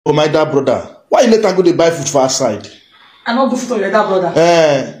for my dad brother. Why you let her go to buy food for outside? I don't do food for your dad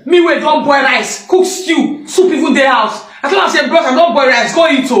brother. Me wait, don't boil rice, cook stew, soup even day house. I tell him, say, bros, I don't boil rice, go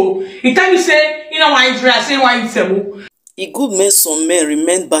eat oh. He tell me say, you know why eat rice, say why eat semo. It could make some men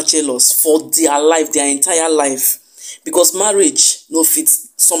remain bachelors for their life, their entire life. Because marriage no fits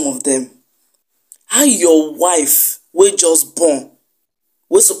some of them. How your wife wey just born,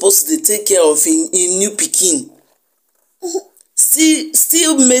 wey supposed to take care of in new pikin,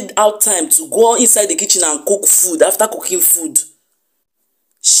 still made out time to go inside the kitchen and cook food. After cooking food,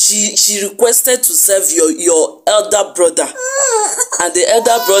 she requested to serve your elder brother, and the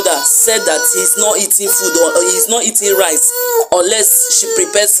elder brother said that he's not eating food or he's not eating rice unless she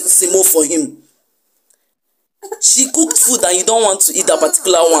prepares semo for him. She cooked food and you don't want to eat that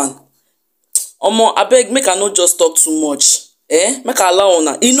particular one. Omo, abeg make I not just talk too much. Make I allow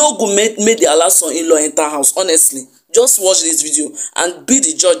una. E no go make the allow son-in-law enter house. Honestly, just watch this video and be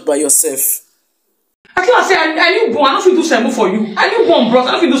the judge by yourself. I can't say I you born. I don't feel do semo for you. I you born, bros.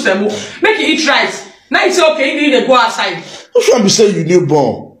 I don't feel do semo. Make you eat rice. Now you say okay, you need to go outside. Who should be say you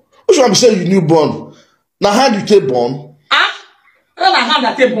newborn? Who should be say you newborn? Now how you take born? Not na hand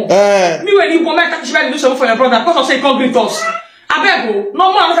that take born. Me when you born, make you do semo for your brother because of say you can't greet us. I beg you,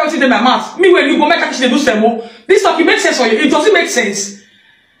 no more. I don't have in my mouth. Me when you born, make you do semo. This talk it makes sense for you. It doesn't make sense.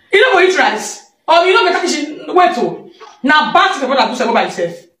 You know go eat rice, or you know make you wait to. Now bad if your brother do semo by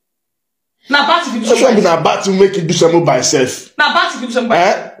himself. Now bad if you do semo. Which one be na bad to make you do semo by yourself? Now bad if you do semo by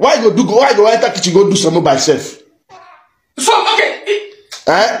yourself. Why you go enter kitchen go do semo by yourself? So okay.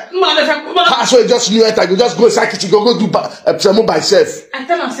 So you just new enter, you just go inside kitchen, go do semo by yourself. I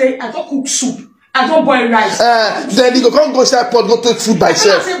tell him say I don't cook soup. I don't boil rice. Then you go inside pot, go take food by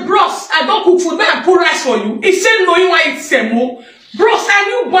yourself. I say, bros, I don't cook food, man, I put rice for you. He said, no, you want eat semo. Bros, I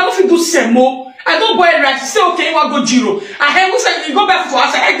knew one of you do semo. I don't boil rice. He said, okay, you want go zero. I heard who said, you go back for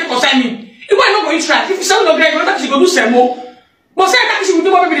us, I take concern me. You want not go eat rice. If you say, no, you want to go do semo. But say, I think she will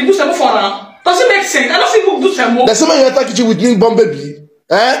do what baby do semo for her. Does it make sense? I don't think we'll do semo. There's someone you enter kitchen with newborn baby.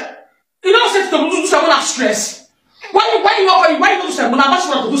 You don't say to do semo, not stress. Why you do semo? Now,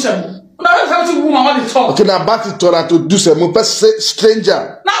 that's what to do semo. Okay, now back to Torah to do some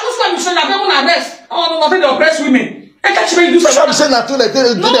stranger. Now, who's going to say that women are best? Oh, no, they oppress women. I can't even do something. Saying that they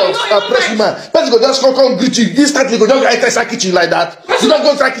oppress women. Person go just come greet you. Instantly go just enter inside kitchen like that. You don't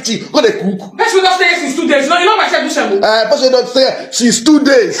go inside kitchen, go they cook. Person don't stay since 2 days. You know myself do semo. Person don't stay since 2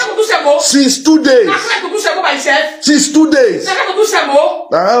 days. Since 2 days. I can't do semo myself. Since 2 days. I can't do semo.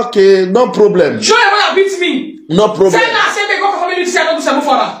 Okay, no problem. Show you when beat me. No problem. Say now, say they go for family to say I don't do semo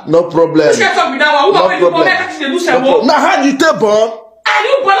for her. No problem. Which can't talk with that one. Who are you born? I can't do semo. Now how you take born? I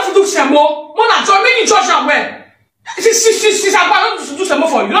you born to do semo. When I join me in church and where? Since I born to do semo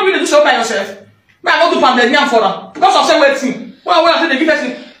for you. You don't really do semo by yourself. Me I don't do pandemic for her because of say waiting. When I say they give us,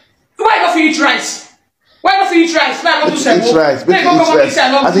 why you not eat rice? Why not eat rice? Me I don't do semo. Eat rice.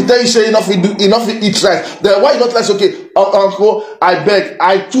 As he tell you say enough eat rice. Then why you not like okay, uncle? I beg.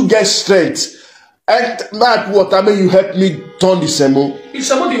 I too get strength. And now put water, may you help me turn the semo. If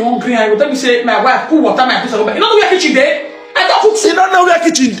someone is hungry, I will tell me say my wife put water, my put semo. You don't know where kitchen there? I don't cook. You don't know where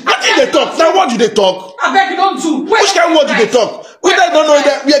kitchen. What did they talk? Now what do they talk? I beg you don't do. Which kind of word do they talk? We don't know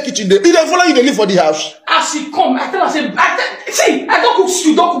where kitchen there. If they follow you, they live for the house. As she come, I tell her say, see, I don't cook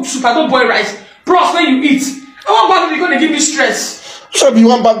stew, don't cook soup, I don't boil rice. Bros, when you eat, I want back because they give me stress. So you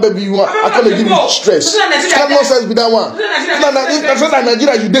want back baby, you want I can't give you stress. Can't nonsense be that one. That's not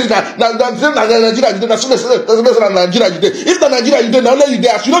Nigeria you did. Nigeria you did. That's not Nigeria you did. If the Nigeria you did, now let you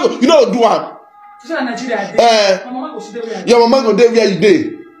there. You know do one. My mama go sit there where your mama go there where you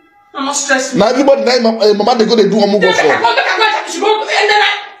did. I'm not stressed. Now everybody mama they go they do one move for. You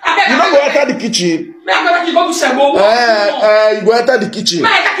don't go enter the kitchen. You go enter the kitchen.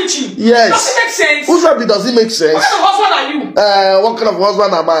 Yes. Does it make sense? Whose rabbit does it make sense? What kind of husband are you? What kind of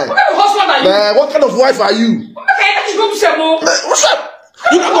husband am I? What kind of husband are you? What kind of wife are you? What's up?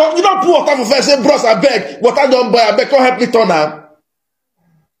 You don't pour water for first. Say, bros, I beg. Water don't buy. I beg. Come help me turn her.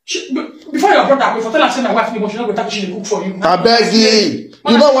 Before your brother, before tell her say my wife, she not go take she cook for you. I beg you.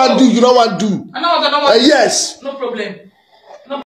 You know what do? You know what do? I know what. Yes. No problem.